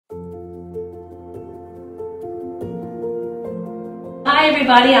Hi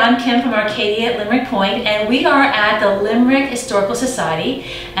everybody, I'm Kim from Arcadia at Limerick Point, and we are at the Limerick Historical Society,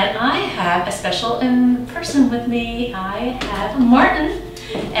 and I have a special person with me. I have Martin,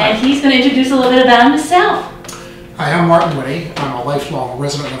 and he's going to introduce a little bit about himself. Hi, I'm Martin Whitty. I'm a lifelong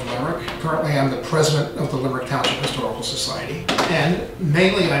resident of Limerick. Currently I'm the president of the Limerick Township Historical Society, and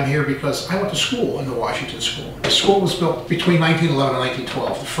mainly I'm here because I went to school in the Washington School. The school was built between 1911 and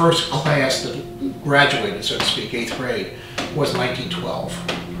 1912. The first class that graduated, so to speak, 8th grade, was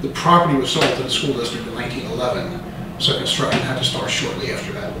 1912. The property was sold to the school district in 1911, so construction had to start shortly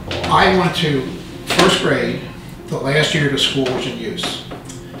after that. I went to first grade. The last year the school was in use,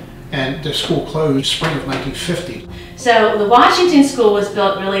 and the school closed spring of 1950. So the Washington School was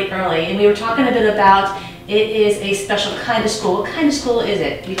built really early, and we were talking a bit about it is a special kind of school. What kind of school is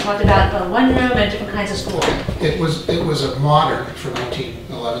it? We talked about one room and different kinds of schools. It was a modern, for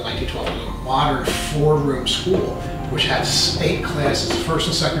 1911, 1912, it was a modern 4-room school, which had 8 classes. First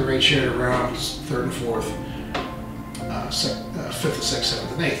and second grade shared a room, third and fourth, fifth and sixth,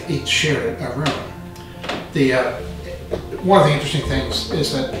 seventh and eighth, each shared a room. One of the interesting things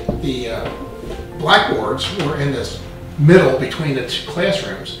is that the blackboards were in this middle between the 2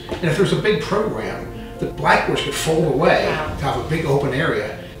 classrooms, and if there's a big program, the blackboards could fold away to have a big open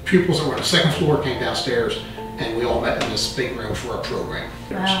area. Pupils that were on the second floor came downstairs, and we all met in this big room for our program.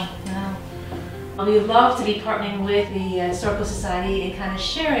 Wow, wow. Well, we love to be partnering with the Historical Society and kind of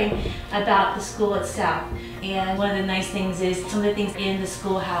sharing about the school itself. And one of the nice things is some of the things in the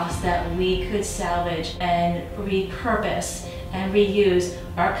schoolhouse that we could salvage and repurpose and reuse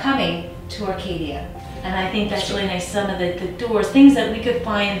are coming to Arcadia. And I think that's really nice. Some of the doors, things that we could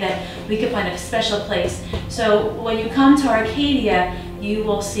find a special place. So when you come to Arcadia, you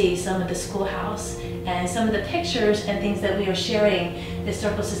will see some of the schoolhouse and some of the pictures and things that we are sharing, the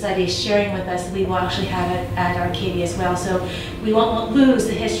Historical Society is sharing with us. We will actually have it at Arcadia as well. So we won't lose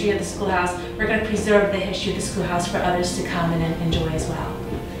the history of the schoolhouse. We're going to preserve the history of the schoolhouse for others to come and enjoy as well.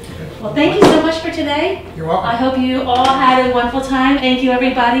 Well, thank you so much for today. You're welcome. I hope you all had a wonderful time. Thank you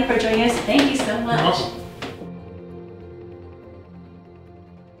everybody for joining us. Thank you so much. You're welcome.